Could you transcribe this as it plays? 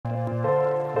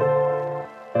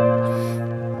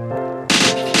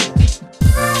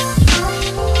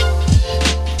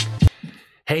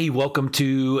welcome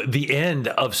to the end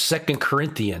of 2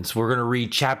 Corinthians. We're going to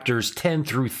read chapters 10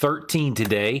 through 13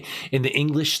 today in the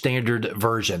English Standard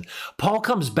Version. Paul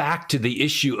comes back to the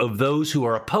issue of those who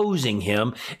are opposing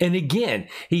him, and again,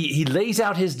 he lays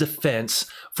out his defense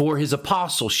for his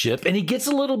apostleship, and he gets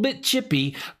a little bit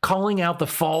chippy, calling out the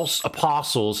false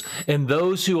apostles and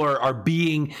those who are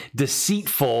being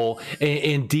deceitful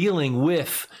and dealing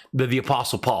with the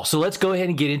Apostle Paul. So let's go ahead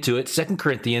and get into it. 2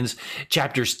 Corinthians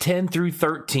chapters 10 through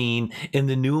 13 in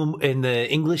the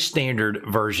English Standard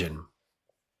Version.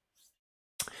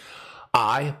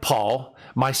 I, Paul,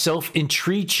 myself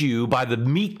entreat you by the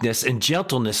meekness and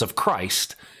gentleness of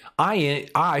Christ.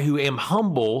 I who am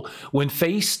humble when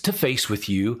face to face with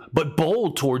you, but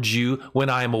bold towards you when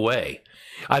I am away.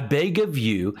 I beg of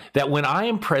you that when I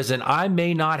am present, I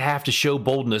may not have to show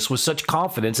boldness with such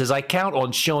confidence as I count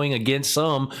on showing against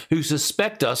some who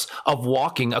suspect us of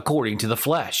walking according to the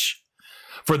flesh.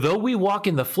 For though we walk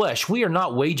in the flesh, we are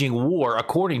not waging war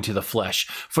according to the flesh.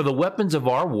 For the weapons of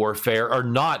our warfare are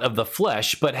not of the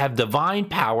flesh, but have divine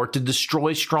power to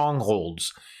destroy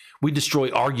strongholds. We destroy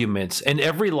arguments and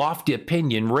every lofty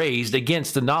opinion raised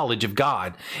against the knowledge of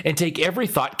God, and take every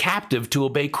thought captive to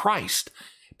obey Christ,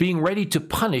 being ready to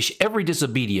punish every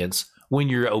disobedience when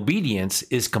your obedience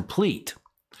is complete.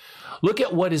 Look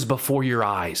at what is before your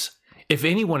eyes. If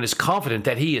anyone is confident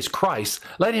that he is Christ,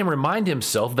 let him remind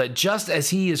himself that just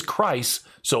as he is Christ,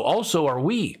 so also are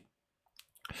we.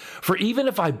 For even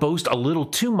if I boast a little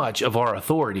too much of our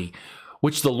authority,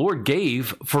 which the Lord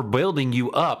gave for building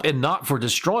you up and not for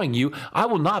destroying you, I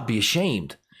will not be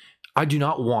ashamed. I do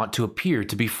not want to appear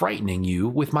to be frightening you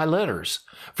with my letters.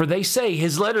 For they say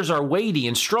his letters are weighty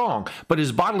and strong, but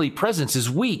his bodily presence is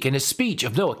weak and his speech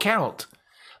of no account.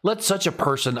 Let such a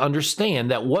person understand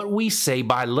that what we say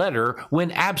by letter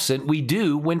when absent, we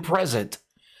do when present.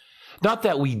 Not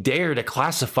that we dare to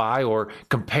classify or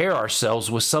compare ourselves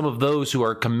with some of those who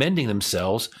are commending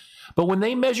themselves, but when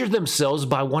they measure themselves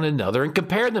by one another and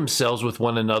compare themselves with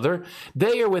one another,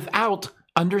 they are without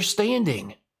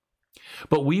understanding.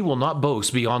 But we will not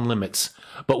boast beyond limits,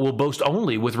 but will boast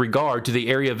only with regard to the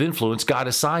area of influence God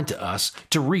assigned to us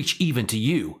to reach even to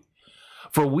you.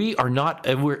 For we are not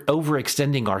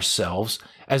overextending ourselves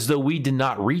as though we did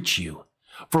not reach you.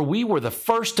 For we were the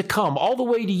first to come all the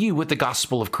way to you with the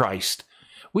gospel of Christ.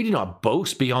 We do not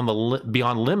boast beyond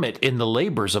limit in the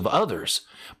labors of others,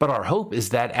 but our hope is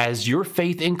that as your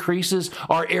faith increases,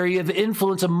 our area of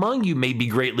influence among you may be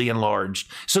greatly enlarged,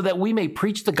 so that we may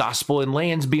preach the gospel in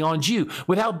lands beyond you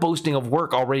without boasting of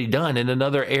work already done in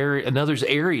another's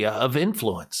area of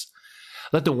influence.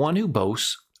 Let the one who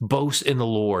boasts, boast in the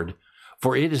Lord,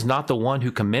 for it is not the one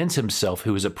who commends himself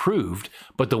who is approved,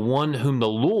 but the one whom the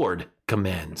Lord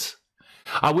commends.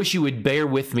 I wish you would bear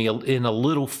with me in a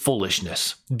little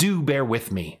foolishness. Do bear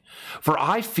with me. For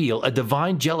I feel a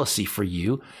divine jealousy for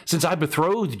you, since I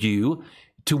betrothed you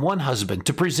to one husband,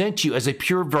 to present you as a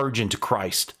pure virgin to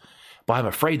Christ. But I'm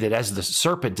afraid that as the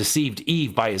serpent deceived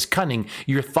Eve by his cunning,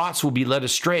 your thoughts will be led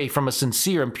astray from a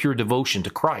sincere and pure devotion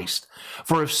to Christ.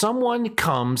 For if someone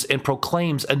comes and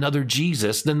proclaims another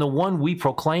Jesus than the one we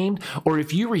proclaimed, or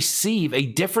if you receive a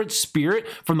different spirit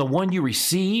from the one you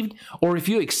received, or if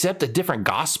you accept a different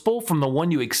gospel from the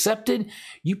one you accepted,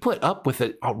 you put up with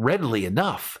it readily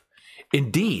enough.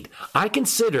 Indeed, I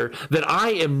consider that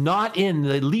I am not in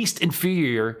the least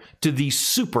inferior to these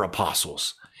super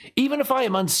apostles. Even if I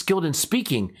am unskilled in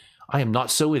speaking, I am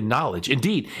not so in knowledge.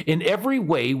 Indeed, in every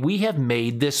way we have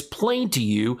made this plain to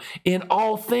you in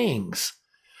all things.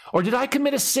 Or did I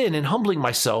commit a sin in humbling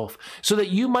myself so that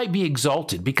you might be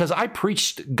exalted because I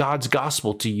preached God's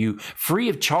gospel to you free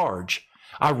of charge?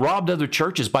 I robbed other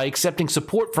churches by accepting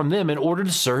support from them in order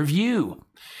to serve you.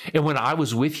 And when I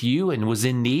was with you and was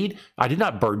in need, I did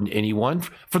not burden anyone,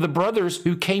 for the brothers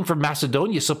who came from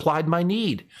Macedonia supplied my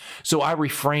need. So I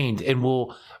refrained and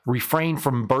will refrain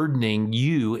from burdening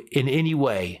you in any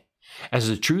way. As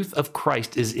the truth of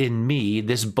Christ is in me,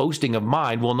 this boasting of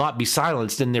mine will not be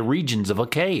silenced in the regions of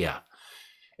Achaia.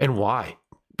 And why?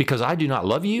 Because I do not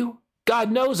love you?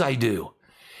 God knows I do.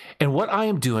 And what I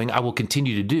am doing, I will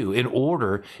continue to do in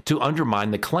order to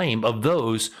undermine the claim of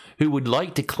those who would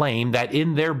like to claim that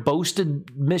in their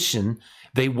boasted mission,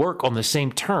 they work on the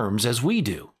same terms as we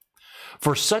do.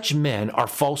 For such men are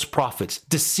false prophets,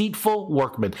 deceitful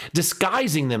workmen,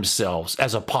 disguising themselves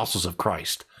as apostles of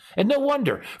Christ. And no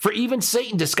wonder, for even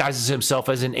Satan disguises himself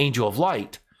as an angel of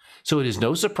light. So it is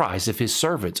no surprise if his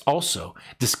servants also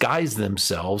disguise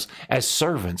themselves as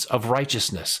servants of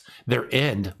righteousness. Their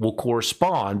end will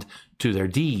correspond to their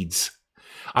deeds.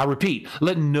 I repeat,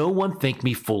 let no one think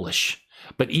me foolish.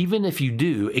 But even if you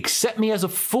do, accept me as a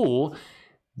fool,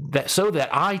 so that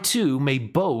I too may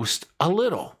boast a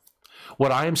little.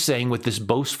 What I am saying with this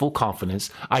boastful confidence,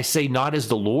 I say not as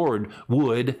the Lord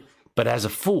would, but as a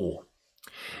fool.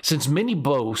 Since many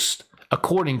boast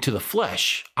according to the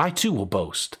flesh, I too will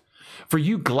boast. For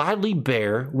you gladly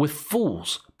bear with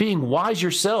fools, being wise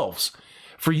yourselves.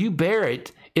 For you bear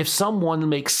it if someone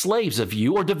makes slaves of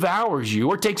you, or devours you,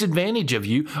 or takes advantage of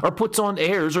you, or puts on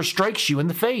airs, or strikes you in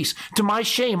the face. To my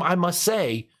shame, I must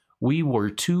say, we were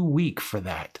too weak for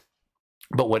that.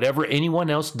 But whatever anyone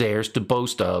else dares to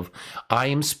boast of, I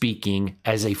am speaking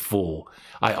as a fool.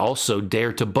 I also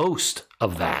dare to boast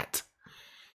of that.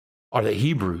 Are they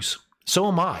Hebrews? So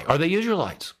am I. Are they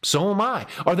Israelites? So am I.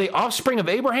 Are they offspring of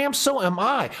Abraham? So am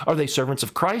I. Are they servants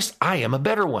of Christ? I am a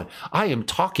better one. I am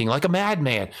talking like a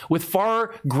madman, with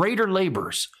far greater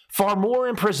labors, far more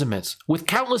imprisonments, with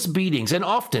countless beatings, and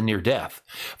often near death.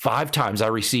 5 times I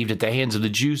received at the hands of the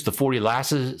Jews the 40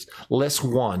 lashes less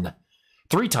one.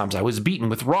 3 times I was beaten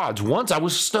with rods. Once I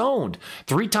was stoned.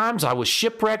 3 times I was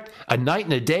shipwrecked. A night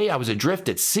and a day I was adrift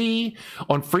at sea,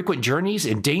 on frequent journeys,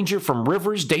 in danger from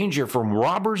rivers, danger from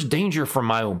robbers, danger from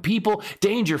my own people,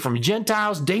 danger from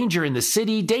Gentiles, danger in the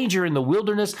city, danger in the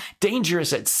wilderness,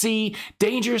 dangerous at sea,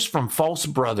 dangers from false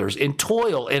brothers, in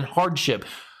toil and hardship,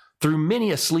 through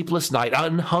many a sleepless night,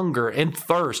 in hunger and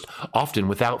thirst, often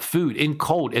without food, in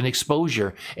cold and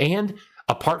exposure, and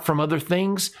apart from other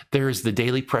things, there is the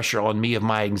daily pressure on me of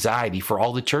my anxiety for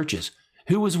all the churches.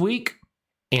 Who was weak?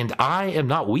 And I am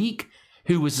not weak.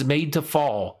 Who was made to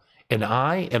fall? And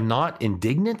I am not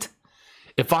indignant?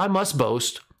 If I must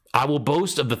boast, I will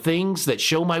boast of the things that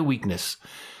show my weakness.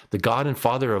 The God and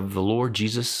Father of the Lord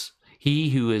Jesus,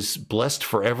 he who is blessed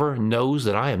forever, knows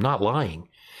that I am not lying.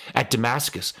 At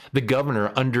Damascus, the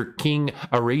governor under King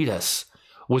Aretas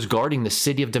was guarding the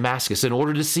city of Damascus in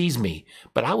order to seize me,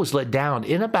 but I was let down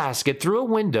in a basket through a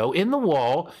window in the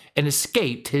wall and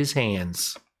escaped his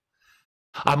hands.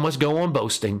 I must go on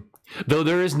boasting. Though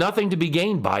there is nothing to be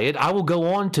gained by it, I will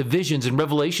go on to visions and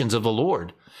revelations of the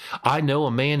Lord. I know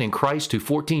a man in Christ who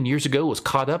 14 years ago was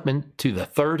caught up into the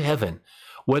third heaven.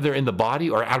 Whether in the body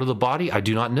or out of the body, I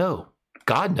do not know.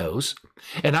 God knows.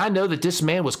 And I know that this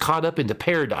man was caught up into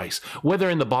paradise. Whether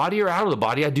in the body or out of the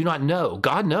body, I do not know.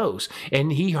 God knows.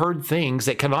 And he heard things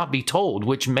that cannot be told,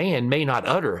 which man may not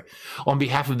utter. On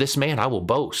behalf of this man, I will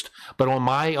boast. But on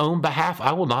my own behalf,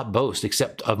 I will not boast,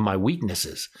 except of my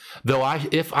weaknesses. Though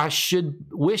if I should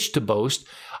wish to boast,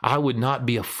 I would not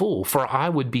be a fool, for I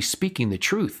would be speaking the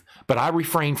truth. But I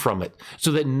refrain from it,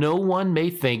 so that no one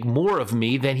may think more of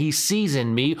me than he sees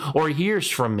in me or hears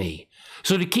from me.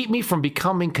 So to keep me from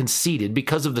becoming conceited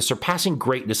because of the surpassing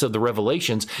greatness of the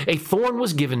revelations, a thorn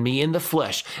was given me in the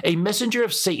flesh, a messenger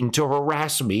of Satan to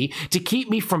harass me, to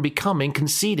keep me from becoming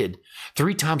conceited.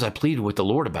 3 times I pleaded with the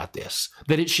Lord about this,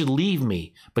 that it should leave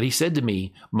me. But he said to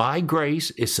me, my grace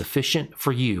is sufficient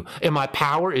for you, and my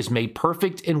power is made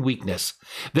perfect in weakness.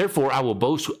 Therefore I will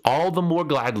boast all the more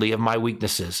gladly of my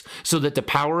weaknesses, so that the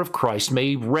power of Christ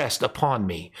may rest upon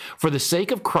me. For the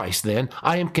sake of Christ, then,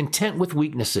 I am content with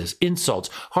weaknesses, insults,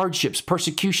 hardships,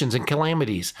 persecutions, and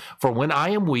calamities. For when I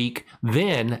am weak,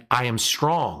 then I am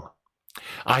strong.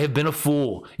 I have been a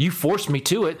fool. You forced me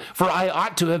to it, for I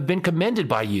ought to have been commended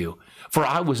by you. For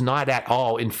I was not at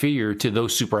all inferior to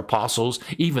those super apostles,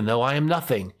 even though I am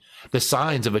nothing. The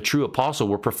signs of a true apostle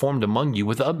were performed among you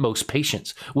with utmost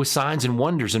patience, with signs and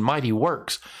wonders and mighty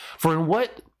works. For in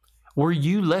what were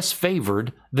you less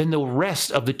favored than the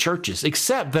rest of the churches,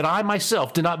 except that I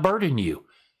myself did not burden you?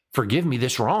 Forgive me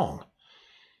this wrong.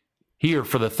 Here,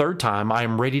 for the 3rd time, I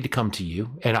am ready to come to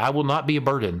you, and I will not be a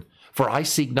burden, for I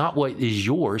seek not what is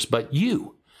yours, but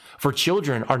you. For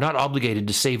children are not obligated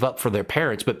to save up for their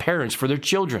parents, but parents for their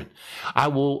children. I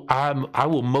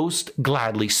will most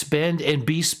gladly spend and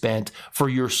be spent for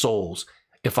your souls.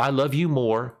 If I love you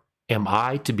more, am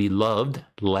I to be loved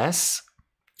less?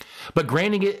 But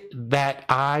granting it that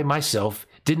I myself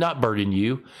did not burden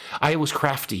you, I was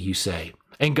crafty, you say,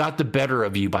 and got the better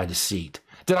of you by deceit.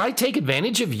 Did I take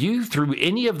advantage of you through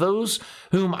any of those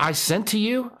whom I sent to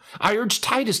you? I urged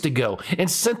Titus to go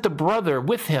and sent the brother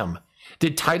with him.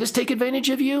 Did Titus take advantage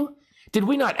of you? Did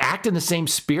we not act in the same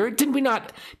spirit? Did we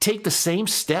not take the same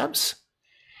steps?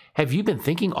 Have you been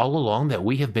thinking all along that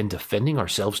we have been defending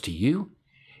ourselves to you?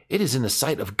 It is in the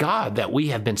sight of God that we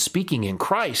have been speaking in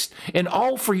Christ, and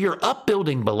all for your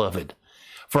upbuilding, beloved.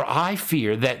 For I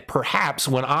fear that perhaps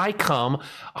when I come,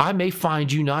 I may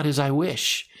find you not as I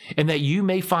wish, and that you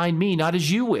may find me not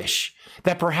as you wish,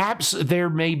 that perhaps there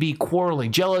may be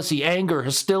quarreling, jealousy, anger,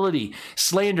 hostility,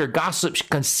 slander, gossip,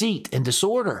 conceit, and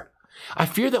disorder. I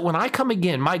fear that when I come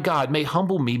again, my God may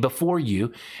humble me before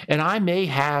you, and I may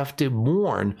have to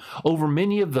mourn over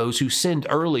many of those who sinned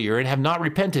earlier and have not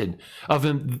repented of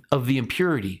the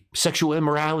impurity, sexual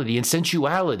immorality, and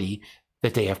sensuality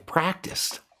that they have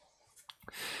practiced.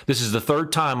 This is the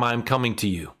third time I am coming to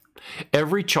you.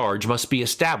 Every charge must be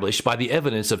established by the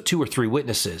evidence of 2 or 3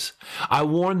 witnesses. I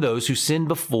warned those who sinned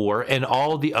before and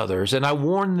all the others, and I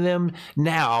warn them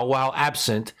now while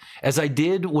absent, as I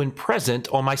did when present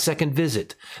on my second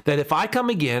visit, that if I come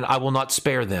again, I will not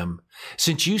spare them.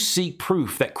 Since you seek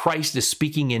proof that Christ is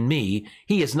speaking in me,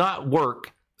 he is not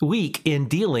weak in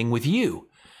dealing with you,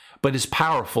 but is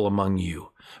powerful among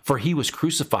you. For he was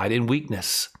crucified in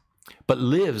weakness, but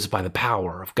lives by the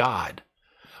power of God.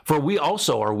 For we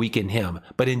also are weak in him,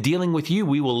 but in dealing with you,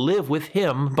 we will live with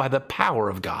him by the power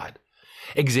of God.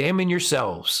 Examine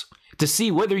yourselves to see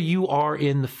whether you are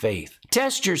in the faith.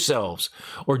 Test yourselves,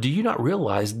 or do you not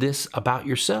realize this about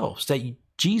yourselves, that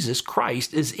Jesus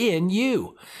Christ is in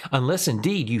you, unless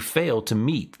indeed you fail to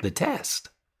meet the test?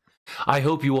 I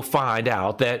hope you will find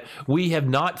out that we have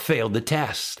not failed the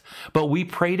test, but we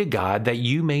pray to God that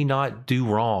you may not do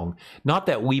wrong, not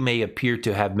that we may appear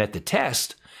to have met the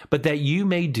test, but that you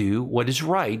may do what is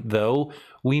right, though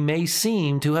we may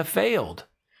seem to have failed.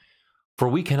 For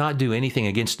we cannot do anything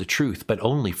against the truth, but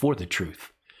only for the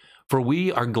truth. For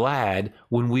we are glad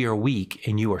when we are weak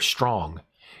and you are strong.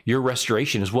 Your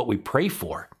restoration is what we pray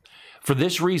for. For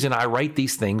this reason I write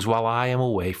these things while I am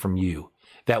away from you,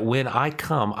 that when I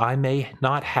come I may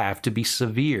not have to be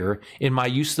severe in my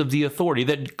use of the authority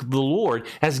that the Lord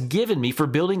has given me for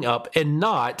building up and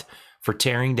not for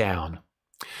tearing down.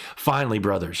 Finally,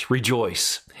 brothers,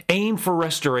 rejoice, aim for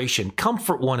restoration,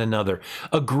 comfort one another,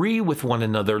 agree with one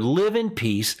another, live in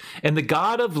peace, and the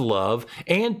God of love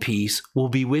and peace will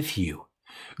be with you.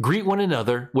 Greet one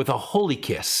another with a holy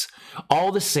kiss.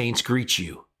 All the saints greet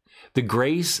you. The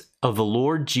grace of the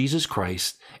Lord Jesus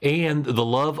Christ and the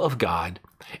love of God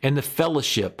and the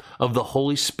fellowship of the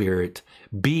Holy Spirit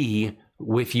be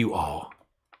with you all.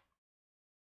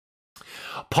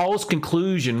 Paul's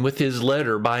conclusion with his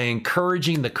letter by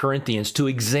encouraging the Corinthians to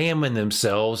examine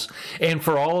themselves and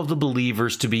for all of the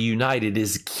believers to be united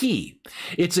is key.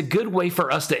 It's a good way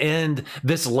for us to end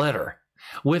this letter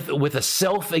with a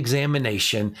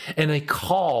self-examination and a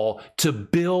call to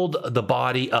build the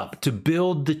body up, to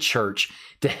build the church,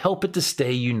 to help it to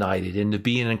stay united and to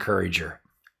be an encourager.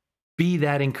 Be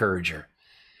that encourager.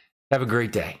 Have a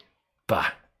great day.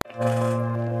 Bye.